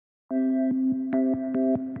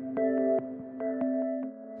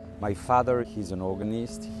My father, he's an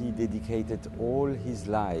organist. He dedicated all his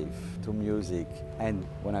life to music. And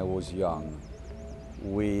when I was young,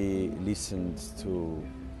 we listened to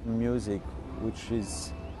music which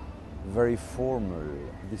is very formal,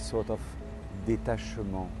 this sort of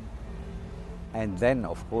détachement. And then,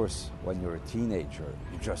 of course, when you're a teenager,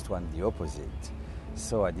 you just want the opposite.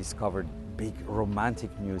 So I discovered big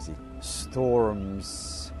romantic music,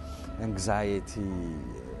 storms, anxiety,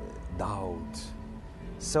 doubt.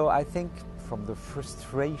 So I think from the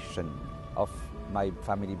frustration of my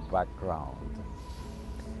family background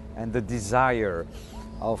and the desire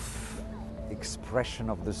of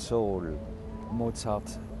expression of the soul,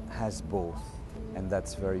 Mozart has both. And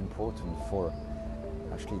that's very important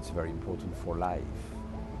it's very important for life.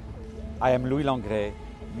 I am Langrée,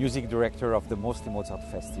 music director of the Mostly Mozart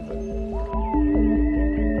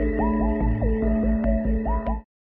Festival.